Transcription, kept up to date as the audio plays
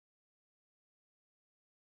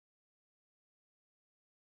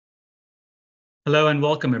Hello and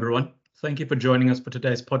welcome, everyone. Thank you for joining us for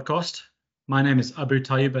today's podcast. My name is Abu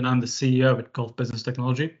Tayyib, and I'm the CEO at Golf Business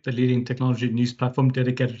Technology, the leading technology news platform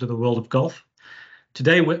dedicated to the world of golf.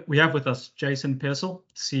 Today, we have with us Jason Pearsall,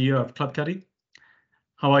 CEO of Caddie.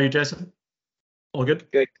 How are you, Jason? All good?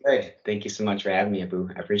 Good. Thank you so much for having me, Abu.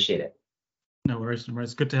 I appreciate it. No worries.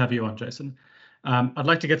 Good to have you on, Jason. I'd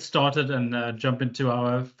like to get started and jump into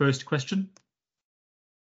our first question.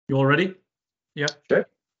 You all ready? Yeah. Sure.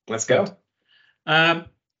 Let's go.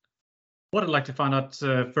 What I'd like to find out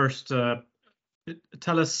first,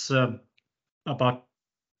 tell us about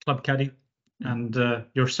Caddie and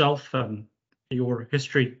yourself and your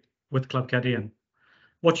history with Caddie and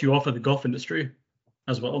what you offer the golf industry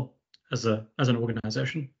as well as an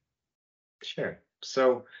organization. Sure.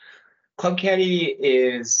 So Caddie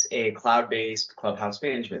is a cloud-based clubhouse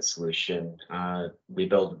management solution. We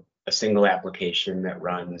build a single application that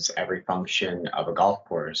runs every function of a golf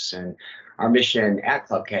course. And our mission at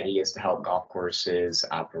Caddie is to help golf courses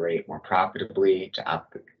operate more profitably, to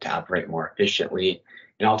operate more efficiently,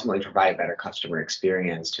 and ultimately provide a better customer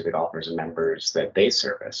experience to the golfers and members that they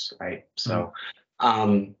service, right? So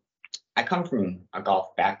I come from a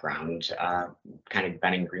golf background, kind of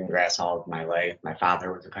been in green grass all of my life. My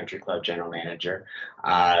father was a country club general manager.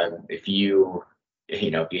 If you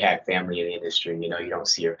have family in the industry, you don't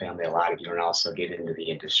see your family a lot if you don't also get into the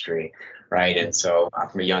industry, right? And so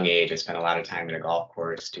from a young age, I spent a lot of time in a golf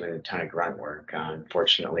course doing a ton of grunt work.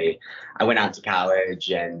 Unfortunately, I went on to college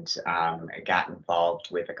and I got involved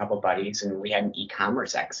with a couple buddies, and we had an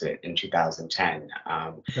e-commerce exit in 2010.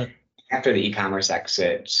 Okay. After the e-commerce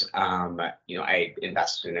exit, I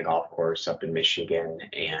invested in a golf course up in Michigan,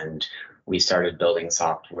 and we started building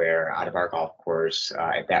software out of our golf course.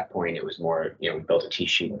 At that point, it was more, we built a tee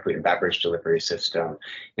sheet and food and beverage delivery system,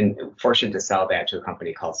 and fortunate to sell that to a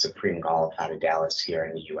company called Supreme Golf out of Dallas here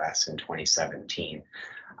in the U.S. in 2017.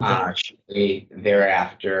 Shortly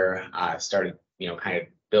thereafter, started, kind of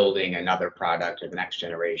building another product or the next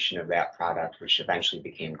generation of that product, which eventually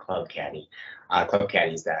became Caddie.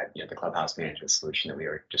 Caddie is that, the clubhouse management solution that we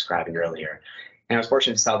were describing earlier. And I was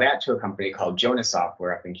fortunate to sell that to a company called Jonah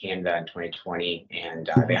Software up in Canada in 2020. And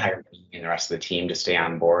they hired me and the rest of the team to stay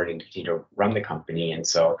on board and continue to run the company. And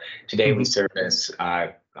so today we service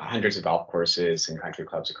hundreds of golf courses and country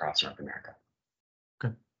clubs across North America.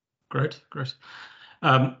 Okay, great.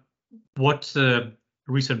 What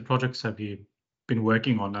recent projects have you been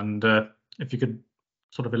working on? And if you could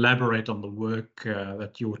sort of elaborate on the work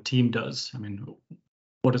that your team does. I mean,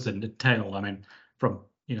 what does it entail? I mean, from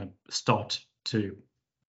start to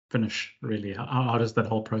finish, really. How does that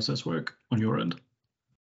whole process work on your end?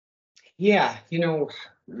 Yeah,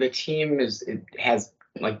 the team has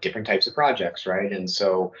like different types of projects, right? And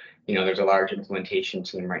so, there's a large implementation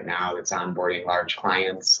team right now that's onboarding large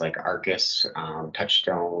clients like Arcus,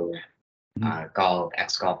 Touchstone, Golf,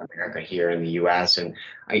 X-Golf America here in the U.S. and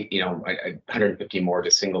 150 more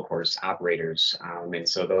to single course operators. And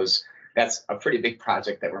so that's a pretty big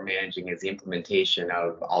project that we're managing, is the implementation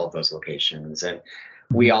of all of those locations. And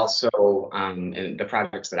we also, and the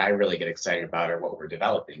projects that I really get excited about are what we're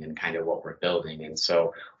developing and kind of what we're building. And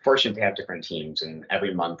so fortunate to have different teams. And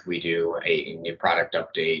every month we do a new product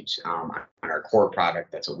update on our core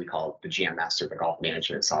product. That's what we call the GMS, or the golf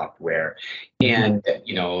management software. And,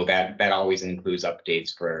 that always includes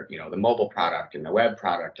updates for, the mobile product and the web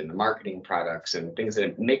product and the marketing products and things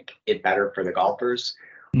that make it better for the golfers.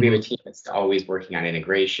 We have a team that's always working on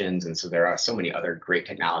integrations. And so there are so many other great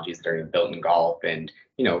technologies that are built in golf. And,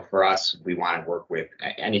 for us, we want to work with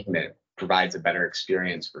anything that provides a better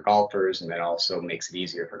experience for golfers and that also makes it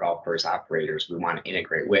easier for golfers, operators we want to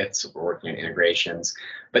integrate with. So we're working on integrations.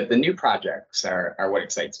 But the new projects are what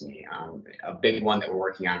excites me. A big one that we're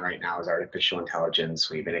working on right now is artificial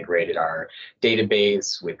intelligence. We've integrated our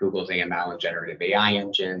database with Google's AML and generative AI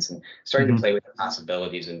engines and starting to play with the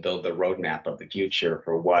possibilities and build the roadmap of the future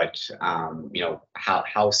for what,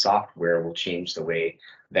 how software will change the way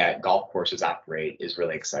that golf courses operate is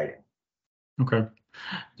really exciting. Okay.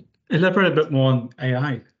 Elaborate a bit more on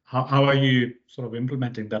AI. How are you sort of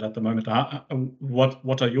implementing that at the moment?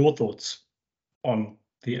 What are your thoughts on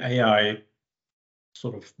the AI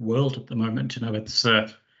sort of world at the moment? It's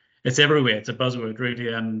everywhere. It's a buzzword,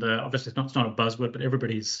 really, and obviously it's not a buzzword, but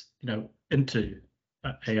everybody's into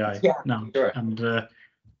AI now. Sure. And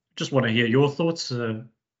just want to hear your thoughts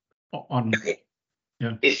on.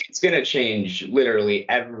 Yeah. It's going to change literally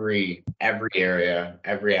every area,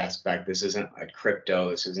 every aspect. This isn't a crypto.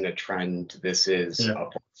 This isn't a trend. This is a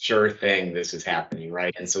sure thing. This is happening,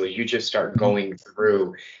 right? And so you just start going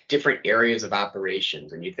through different areas of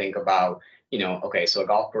operations, and you think about, okay, so a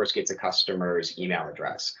golf course gets a customer's email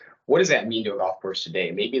address. what does that mean to a golf course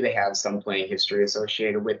today? Maybe they have some playing history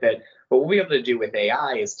associated with it, but what we'll be able to do with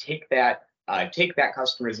AI is take that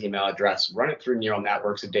customer's email address, run it through neural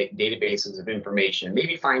networks of databases of information,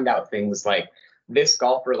 maybe find out things like this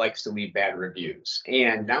golfer likes to leave bad reviews.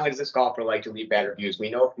 And not only does this golfer like to leave bad reviews, we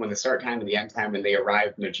know from the start time and the end time when they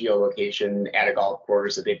arrive from a geolocation at a golf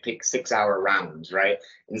course that they pick 6-hour rounds, right?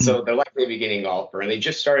 And so they're likely a beginning golfer and they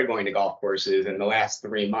just started going to golf courses in the last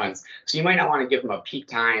 3 months. So you might not want to give them a peak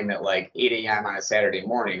time at like 8 a.m. on a Saturday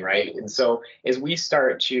morning, right? And so as we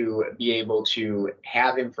start to be able to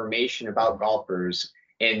have information about golfers,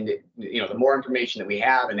 and the more information that we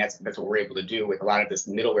have, and that's what we're able to do with a lot of this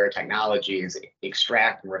middleware technology, is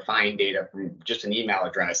extract and refine data from just an email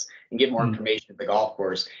address and give more information to the golf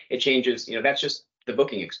course. It changes, that's just the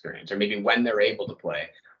booking experience, or maybe when they're able to play.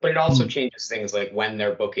 But it also changes things like when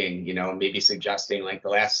they're booking, maybe suggesting like the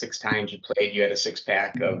last 6 times you played, you had a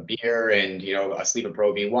 6-pack of beer and, a sleeve of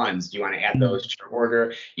Pro V1s. Do you want to add those to your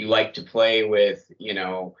order? You like to play with,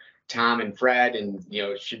 Tom and Fred, and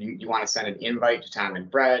should you want to send an invite to Tom and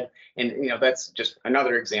Fred, and that's just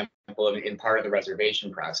another example of in part of the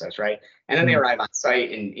reservation process, right? And then they arrive on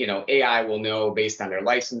site, and AI will know based on their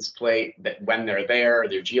license plate that when they're there,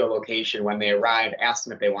 their geolocation, when they arrive, ask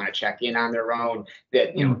them if they want to check in on their own.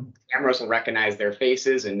 That cameras will recognize their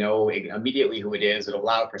faces and know immediately who it is. It'll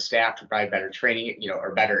allow for staff to provide better training,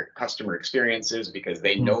 or better customer experiences because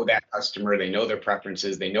they know that customer, they know their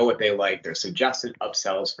preferences, they know what they like. There's suggested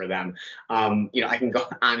upsells for them. I can go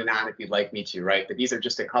on and on if you'd like me to, right? But these are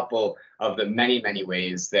just a couple of the many, many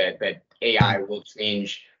ways that AI will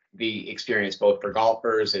change the experience both for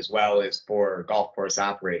golfers as well as for golf course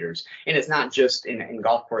operators. And it's not just in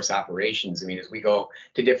golf course operations. I mean, as we go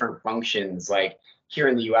to different functions, like here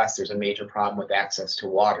in the US, there's a major problem with access to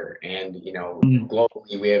water. And,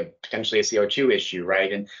 globally, we have potentially a CO2 issue,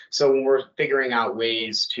 right? And so when we're figuring out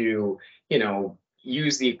ways to,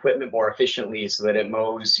 use the equipment more efficiently so that it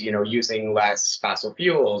mows, using less fossil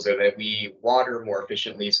fuels, or that we water more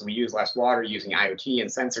efficiently so we use less water using IoT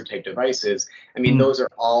and sensor type devices. I mean, those are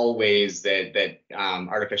all ways that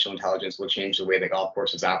artificial intelligence will change the way that golf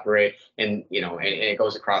courses operate, and and it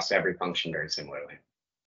goes across every function very similarly.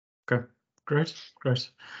 Okay, great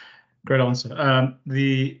answer.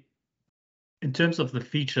 In terms of the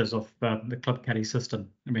features of the Club Caddie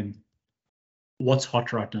system, I mean, what's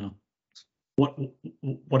hot right now?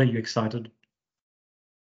 What are you excited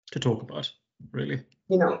to talk about, really?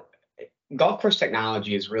 Golf course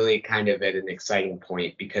technology is really kind of at an exciting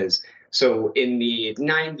point because so in the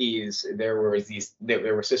 90s, there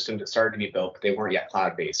were systems that started to be built, but they weren't yet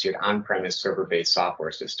cloud-based. You had on-premise server-based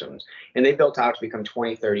software systems, and they built out to become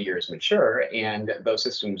 20, 30 years mature. And those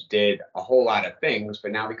systems did a whole lot of things,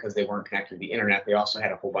 but now because they weren't connected to the internet, they also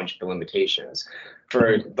had a whole bunch of limitations.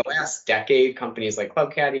 For the last decade, companies like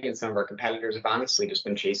Club Caddie and some of our competitors have honestly just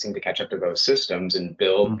been chasing to catch up to those systems and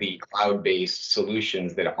build the cloud-based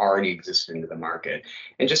solutions that already existed into the market.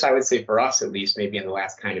 And just, I would say for us, at least, maybe in the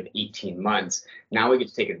last kind of 18 months, now we get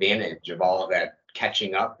to take advantage of all of that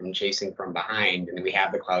catching up and chasing from behind, and we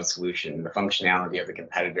have the cloud solution, the functionality of the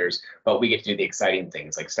competitors, but we get to do the exciting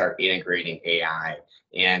things like start integrating AI,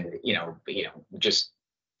 and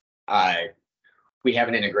we have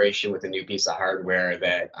an integration with a new piece of hardware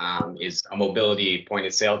that is a mobility point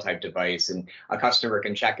of sale type device, and a customer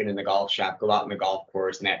can check in the golf shop, go out in the golf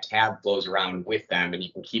course, and that tab flows around with them, and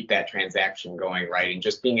you can keep that transaction going, right? And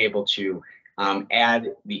just being able to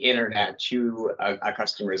add the internet to a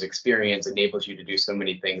customer's experience enables you to do so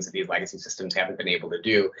many things that these legacy systems haven't been able to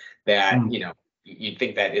do, that you'd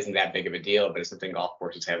think that isn't that big of a deal, but it's something golf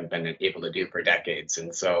courses haven't been able to do for decades.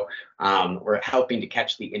 And so we're helping to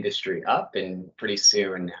catch the industry up, and pretty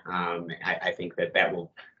soon I think that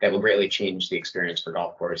will greatly change the experience for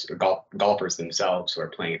golfers themselves who are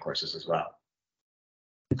playing at courses as well.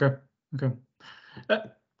 Okay.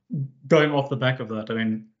 Going off the back of that, I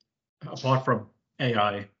mean, apart from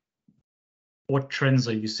AI, what trends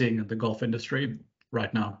are you seeing in the golf industry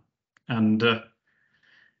right now, and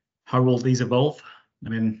how will these evolve? I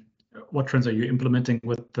mean, what trends are you implementing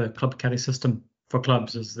with the Club Caddie system for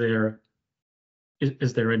clubs? Is there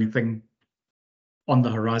anything on the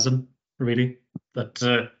horizon, really,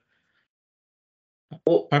 that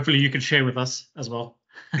hopefully you can share with us as well?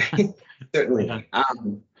 Certainly. Yeah.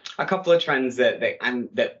 A couple of trends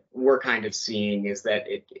that we're kind of seeing is that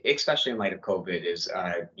especially in light of COVID, is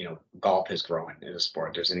golf has grown as a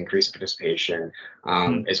sport. There's an increased participation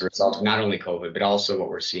as a result of not only COVID, but also what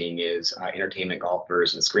we're seeing is entertainment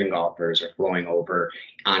golfers and screen golfers are flowing over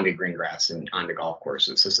onto green grass and onto golf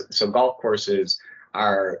courses. So golf courses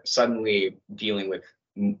are suddenly dealing with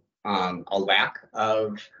a lack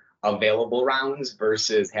of available rounds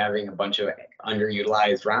versus having a bunch of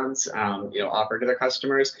underutilized rounds, offered to their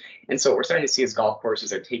customers. And so what we're starting to see is golf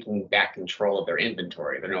courses are taking back control of their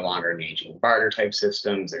inventory. They're no longer engaging in barter type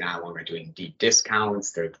systems. They're no longer doing deep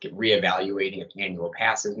discounts. They're reevaluating if annual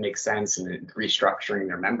passes make sense and restructuring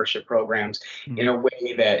their membership programs in a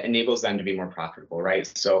way that enables them to be more profitable, right?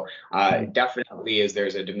 So definitely, as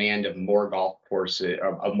there's a demand of more golf courses,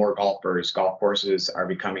 of more golfers, golf courses are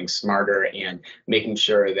becoming smarter and making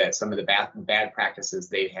sure that some of the bad practices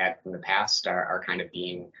they've had from the past are kind of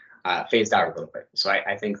being phased out a little bit. So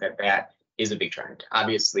I think that is a big trend.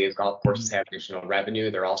 Obviously, as golf courses have additional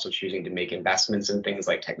revenue, they're also choosing to make investments in things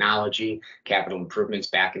like technology, capital improvements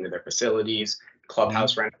back into their facilities,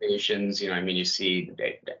 clubhouse renovations. You see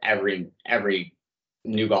every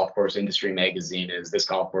new golf course industry magazine is this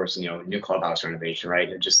golf course, new clubhouse renovation, right?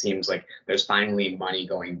 It just seems like there's finally money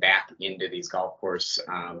going back into these golf course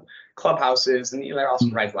clubhouses, and that also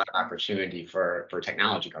provides a lot of opportunity for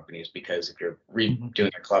technology companies, because if you're redoing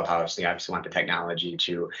a clubhouse, they obviously want the technology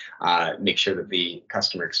to make sure that the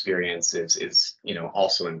customer experience is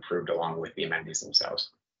also improved along with the amenities themselves.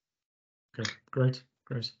 Okay, great.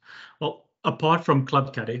 Well, apart from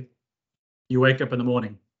Club Caddie, you wake up in the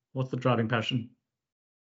morning. What's the driving passion?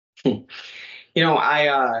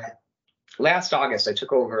 Last August, I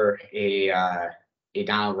took over a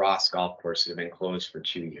Donald Ross golf course that had been closed for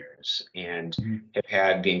 2 years, and have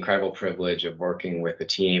had the incredible privilege of working with a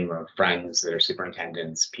team of friends that are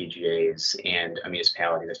superintendents, PGAs, and a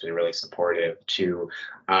municipality that's been really supportive to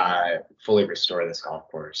fully restore this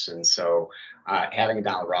golf course. And so having a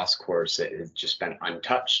Donald Ross course that has just been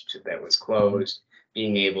untouched, that was closed,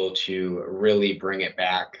 being able to really bring it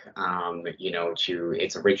back, to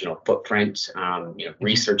its original footprint,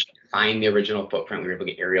 research, find the original footprint. We were able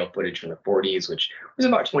to get aerial footage from the 40s, which was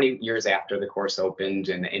about 20 years after the course opened.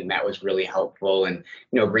 And that was really helpful. And,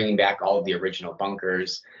 bringing back all of the original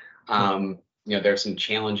bunkers. There's some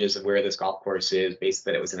challenges of where this golf course is, based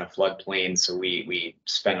that it was in a floodplain. So we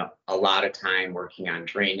spent a lot of time working on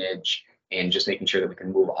drainage and just making sure that we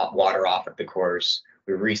can move water off of the course.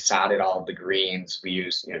 We resodded all of the greens. We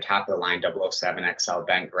used, top of the line 007 XL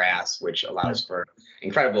bent grass, which allows for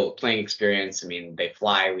incredible playing experience. They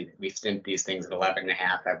fly. We stint these things at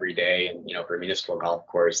 11.5 every day, and for a municipal golf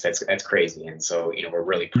course, that's crazy. And so we're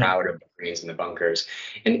really proud of the greens and the bunkers.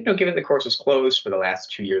 And given the course was closed for the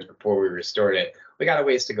last 2 years before we restored it, we got a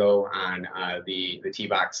ways to go on the tee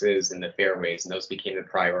boxes and the fairways, and those became the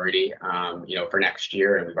priority, for next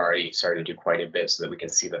year. And we've already started to do quite a bit so that we can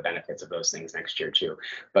see the benefits of those things next year too.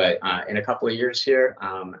 But in a couple of years here,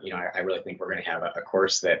 I really think we're going to have a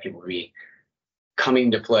course that people will be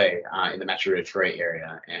coming to play in the Metro Detroit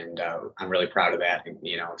area, and I'm really proud of that. And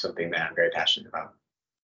something that I'm very passionate about.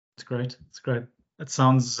 It's great. It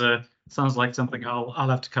sounds like something I'll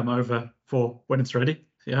have to come over for when it's ready.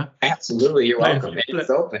 Yeah, absolutely. You're welcome.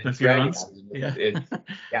 It's open. It's ready.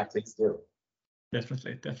 Yeah, please do.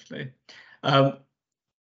 Definitely.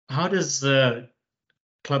 How does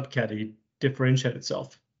Club Caddie differentiate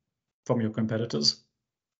itself from your competitors?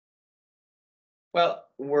 Well,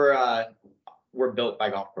 we're built by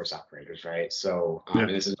golf course operators, right? So, and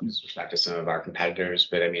this is with respect to some of our competitors,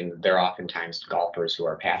 but they're oftentimes golfers who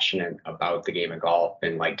are passionate about the game of golf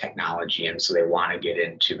and like technology, and so they want to get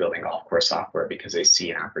into building golf course software because they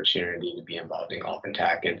see an opportunity to be involved in golf and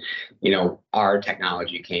tech. And our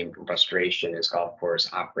technology came from frustration as golf course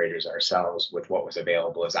operators ourselves with what was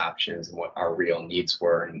available as options and what our real needs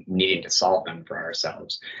were, and needing to solve them for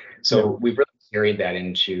ourselves. So we've really carried that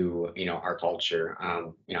into our culture.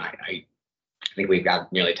 I think we've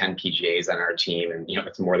got nearly 10 PGAs on our team, and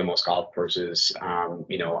it's more than most golf courses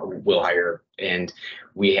will hire. And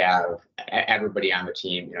we have everybody on the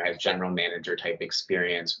team has general manager type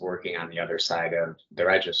experience working on the other side of the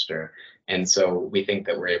register. And so we think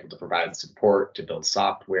that we're able to provide support to build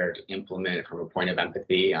software, to implement it from a point of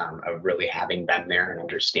empathy, of really having been there and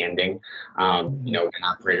understanding. When an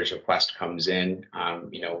operator's request comes in,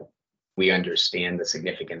 we understand the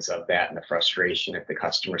significance of that and the frustration if the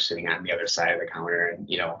customer's sitting on the other side of the counter,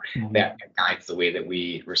 and that guides the way that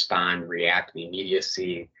we respond, react, the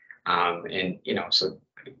immediacy, so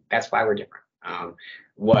that's why we're different.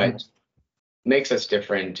 What makes us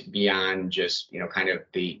different beyond just kind of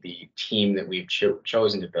the team that we've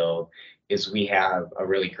chosen to build is we have a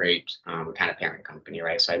really great kind of parent company,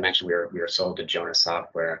 right? So I mentioned we were sold to Jonas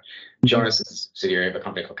Software. Jonas is a subsidiary of a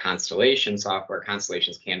company called Constellation Software.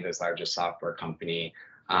 Constellation is Canada's largest software company.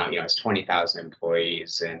 It's 20,000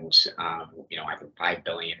 employees, and I think $5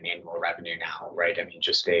 billion in annual revenue now, right?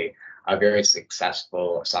 Just a very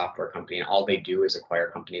successful software company, and all they do is acquire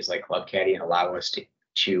companies like Club Caddie and allow us to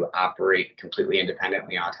to operate completely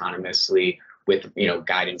independently, autonomously with,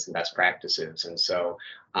 guidance and best practices. And so,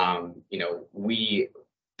 the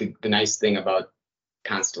nice thing about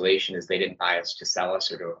Constellation is they didn't buy us to sell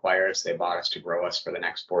us or to acquire us. They bought us to grow us for the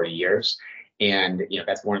next 40 years. And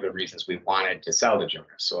that's one of the reasons we wanted to sell to Jonas.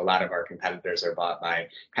 So a lot of our competitors are bought by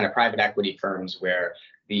kind of private equity firms where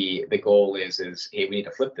the goal is hey, we need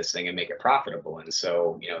to flip this thing and make it profitable. And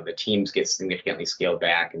so the teams get significantly scaled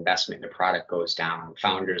back, investment in the product goes down,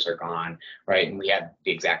 founders are gone, right? And we have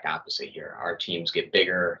the exact opposite here. Our teams get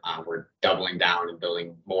bigger. We're doubling down and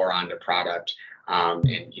building more on the product.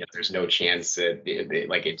 And there's no chance that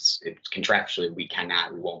it's contractually we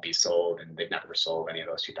won't be sold, and they've never sold any of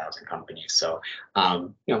those 2,000 companies. So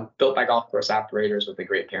built by golf course operators with a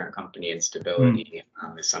great parent company and stability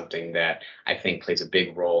is something that I think plays a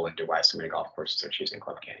big role into why so many golf courses are choosing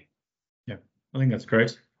Club Caddie. Yeah, I think that's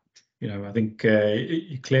great. I think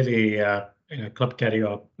you clearly Club Caddie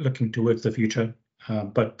are looking towards the future,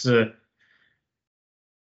 but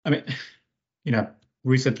I mean,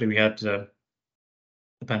 recently we had the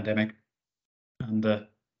pandemic, and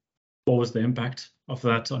what was the impact of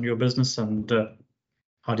that on your business, and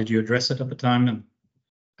how did you address it at the time, and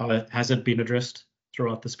how has it been addressed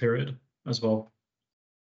throughout this period as well?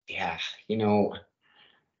 Yeah,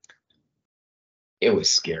 it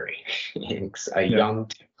was scary. It's a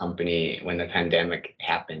young company when the pandemic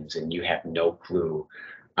happens and you have no clue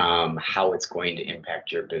how it's going to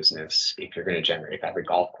impact your business. If you're going to generate, if every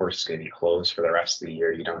golf course is going to be closed for the rest of the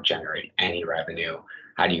year, you don't generate any revenue.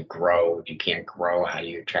 How do you grow? If you can't grow, how do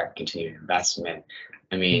you attract continued investment?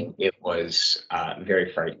 I mean, it was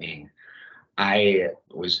very frightening. I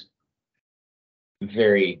was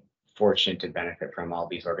very fortunate to benefit from all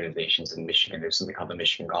these organizations in Michigan. There's something called the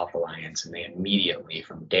Michigan Golf Alliance, and they immediately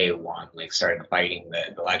from day one started fighting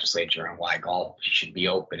the legislature on why golf should be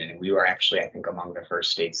open. And we were actually, I think, among the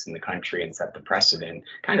first states in the country and set the precedent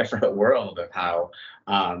kind of for the world of how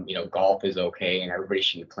golf is okay and everybody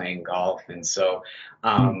should be playing golf. And so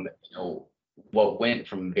what went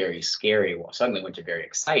from very scary suddenly went to very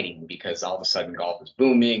exciting, because all of a sudden golf is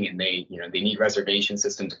booming, and they need reservation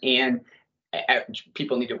systems, and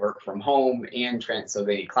people need to work from home, and so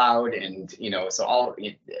they need cloud, and so all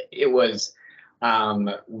it was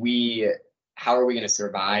how are we going to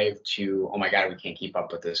survive to, oh my God, we can't keep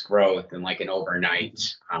up with this growth in like an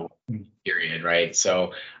overnight period, right?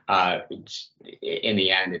 So in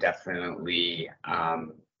the end, it definitely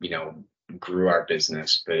grew our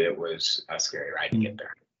business, but it was a scary ride to get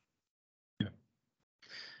there.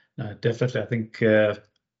 Yeah, definitely. I think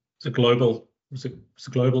it's a global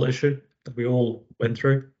issue that we all went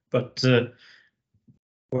through, but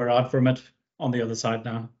we're out from it on the other side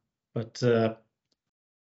now. But the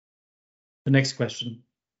next question: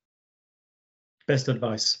 best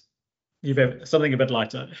advice you've ever, something a bit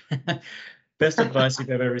lighter. Best advice you've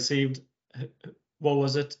ever received. What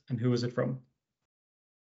was it, and who was it from?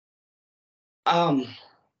 I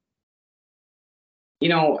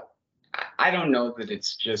don't know that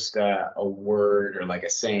it's just a word or like a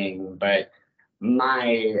saying, but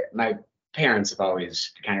my parents have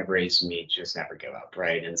always kind of raised me to just never give up,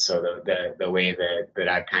 right? And so the way that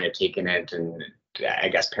I've kind of taken it, and I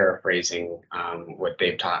guess paraphrasing what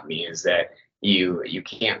they've taught me, is that you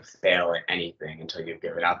can't fail at anything until you've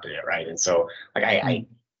given up at it, right? And so I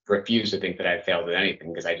refuse to think that I've failed at anything,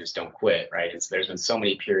 because I just don't quit, right? And so there's been so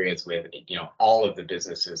many periods with all of the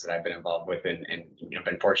businesses that I've been involved with and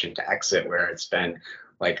been fortunate to exit, where it's been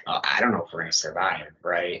like, I don't know if we're going to survive,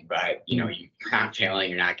 right? But you're not failing,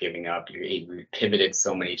 you're not giving up, you pivoted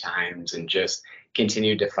so many times and just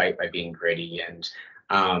continued to fight by being gritty. And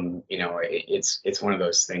it's one of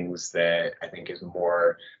those things that I think is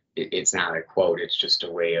more, it's not a quote, it's just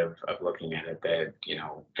a way of looking at it, that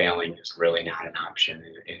failing is really not an option,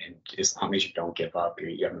 and as long as you don't give up,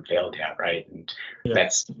 you haven't failed yet, right? And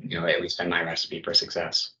that's at least been my recipe for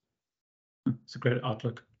success. It's a great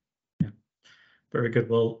outlook. Yeah, very good.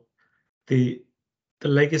 Well, the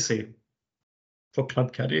legacy for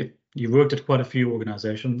Club Caddie, you've worked at quite a few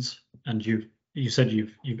organizations, and you said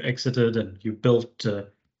you've exited, and you've built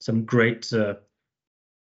some great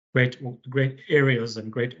areas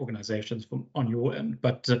and great organizations on your end.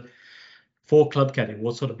 But for Club Caddie,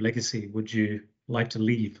 what sort of legacy would you like to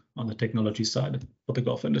leave on the technology side for the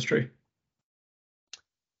golf industry?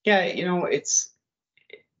 Yeah, it's,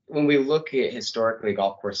 when we look at historically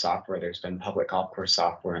golf course software, there's been public golf course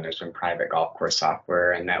software and there's been private golf course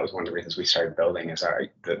software. And that was one of the reasons we started building, is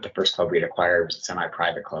the first club we had acquired was a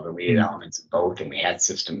semi-private club, and we had elements of both, and we had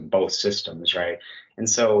both systems, right? And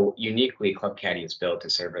so uniquely, Club Caddie is built to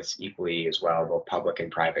service equally as well, both public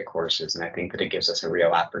and private courses. And I think that it gives us a real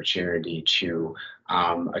opportunity to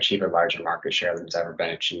achieve a larger market share than has ever been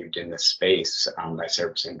achieved in this space by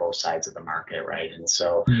servicing both sides of the market, right? And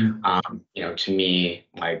so, to me,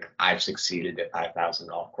 like I've succeeded if 5,000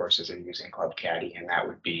 golf courses are using Club Caddie, and that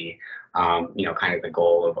would be, kind of the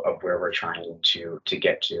goal of where we're trying to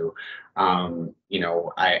get to.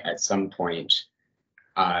 At some point,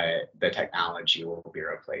 the technology will be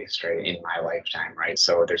replaced, right, in my lifetime, right?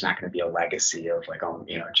 So there's not going to be a legacy of like,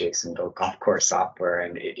 Jason built golf course software,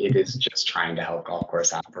 and it is just trying to help golf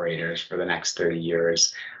course operators for the next 30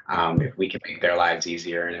 years. If we can make their lives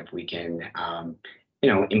easier, and if we can,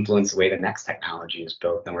 influence the way the next technology is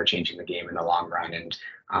built, then we're changing the game in the long run, and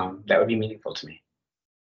that would be meaningful to me.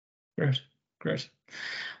 Great.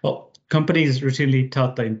 Well, companies routinely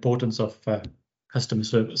tout the importance of customer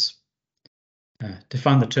service.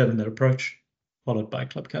 Define the term in their approach, followed by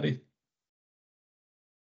Club Caddie.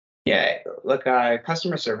 Yeah, look,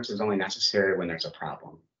 customer service is only necessary when there's a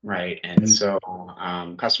problem, right? And so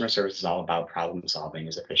customer service is all about problem solving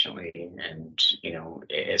as efficiently and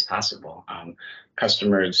as possible.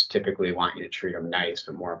 Customers typically want you to treat them nice,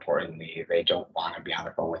 but more importantly, they don't want to be on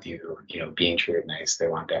the phone with you, being treated nice. They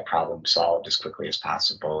want that problem solved as quickly as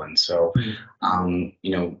possible. And so,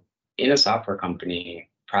 in a software company,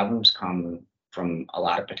 problems come from a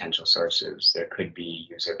lot of potential sources. There could be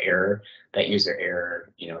user error. That user error,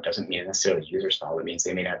 doesn't mean necessarily user's fault. It means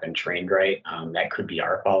they may not have been trained right. That could be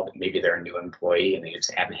our fault. Maybe they're a new employee and they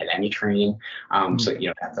just haven't had any training. So,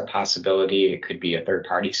 that's a possibility. It could be a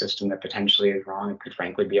third-party system that potentially is wrong. It could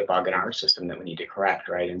frankly be a bug in our system that we need to correct,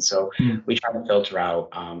 right? And so we try to filter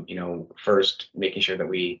out, first making sure that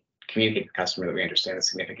we communicate with the customer that we understand the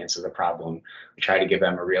significance of the problem. We try to give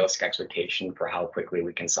them a realistic expectation for how quickly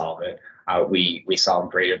we can solve it. We solve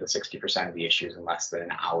greater than 60% of the issues in less than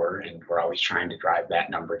an hour, and we're always trying to drive that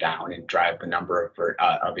number down and drive the number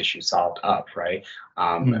of issues solved up, right?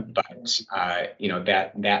 But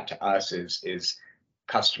that to us is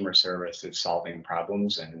customer service, is solving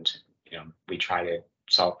problems, and we try to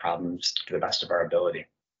solve problems to the best of our ability.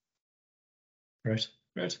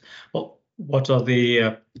 Right. Well, what are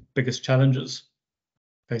the biggest challenges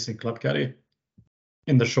facing Club Caddie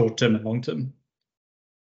in the short term and long term?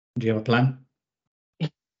 Do you have a plan?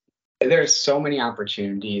 There's so many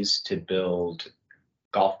opportunities to build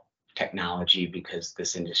golf technology because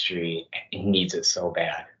this industry needs it so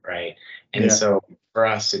bad, right? And so for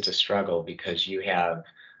us, it's a struggle because you have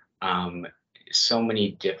so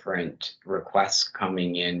many different requests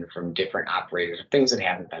coming in from different operators, things that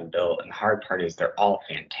haven't been built. And the hard part is they're all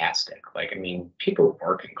fantastic. People who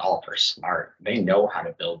work in golf are smart. They know how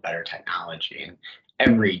to build better technology. And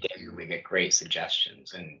every day we get great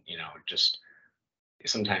suggestions. And, just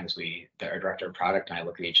sometimes our director of product and I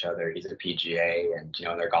look at each other. He's at a PGA and,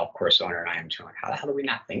 their golf course owner, and I am too. How the hell do we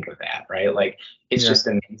not think of that, right? It's just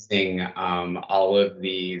amazing, all of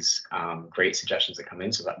these great suggestions that come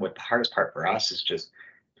in. So what the hardest part for us is just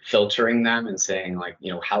filtering them and saying,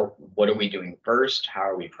 what are we doing first? How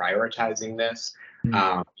are we prioritizing this?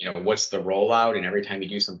 What's the rollout? And every time you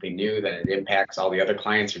do something new, then it impacts all the other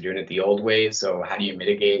clients who are doing it the old way. So how do you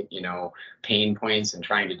mitigate, pain points and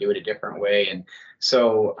trying to do it a different way? And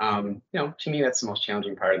so, to me, that's the most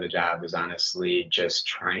challenging part of the job, is honestly just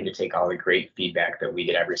trying to take all the great feedback that we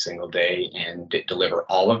get every single day and deliver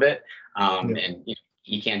all of it. And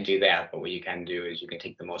you can't do that, but what you can do is you can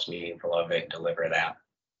take the most meaningful of it and deliver that.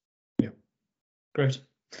 Yeah, great.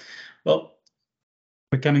 Well,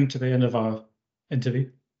 we're coming to the end of our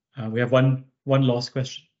interview. We have one last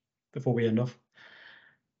question before we end off.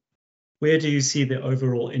 Where do you see the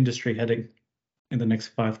overall industry heading in the next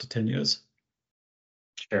 5 to 10 years?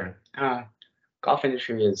 Sure. Golf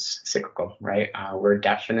industry is cyclical, right? We're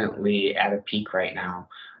definitely at a peak right now.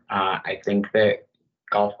 I think that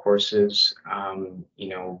golf courses,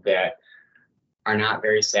 that are not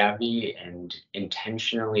very savvy and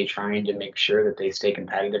intentionally trying to make sure that they stay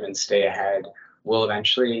competitive and stay ahead will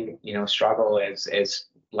eventually, struggle as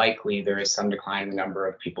likely there is some decline in the number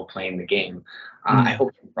of people playing the game. I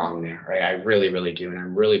hope I'm wrong there, right? I really, really do. And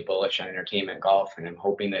I'm really bullish on entertainment golf, and I'm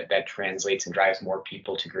hoping that translates and drives more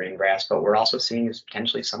people to green grass. But we're also seeing is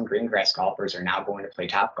potentially some green grass golfers are now going to play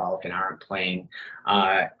top golf and aren't playing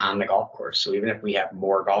on the golf course. So even if we have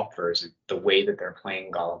more golfers, the way that they're playing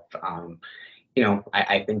golf,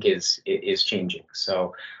 I think is changing.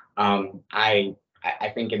 So I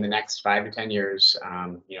think in the next 5 to 10 years,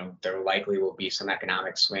 there likely will be some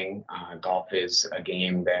economic swing. Golf is a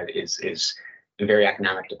game that is very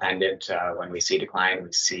economic dependent. When we see decline,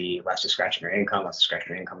 we see less discretionary income. Less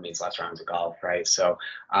discretionary income means less rounds of golf, right? So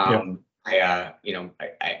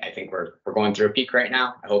I think we're going through a peak right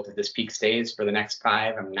now. I hope that this peak stays for the next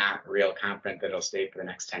 5. I'm not real confident that it'll stay for the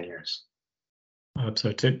next 10 years. I hope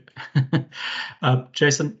so too.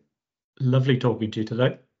 Jason, lovely talking to you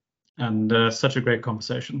today, and such a great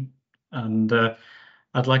conversation. And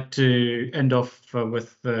I'd like to end off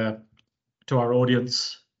with to our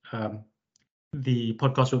audience. The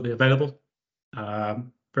podcast will be available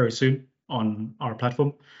very soon on our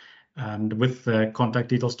platform, and with contact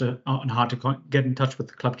details on how to get in touch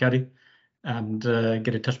with Club Caddie, and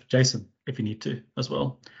get in touch with Jason if you need to as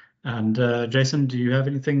well. And Jason, do you have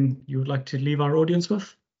anything you would like to leave our audience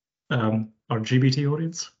with, our GBT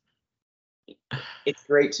audience? It's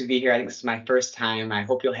great to be here. I think this is my first time. I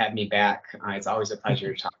hope you'll have me back. It's always a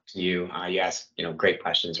pleasure to talk to you. You ask, great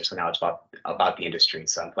questions. There's some knowledge about the industry.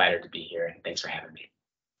 So I'm flattered to be here, and thanks for having me.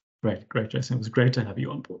 Great, Jason. It was great to have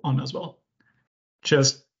you on as well.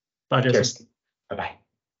 Cheers. Bye, Jason. Cheers. Bye-bye.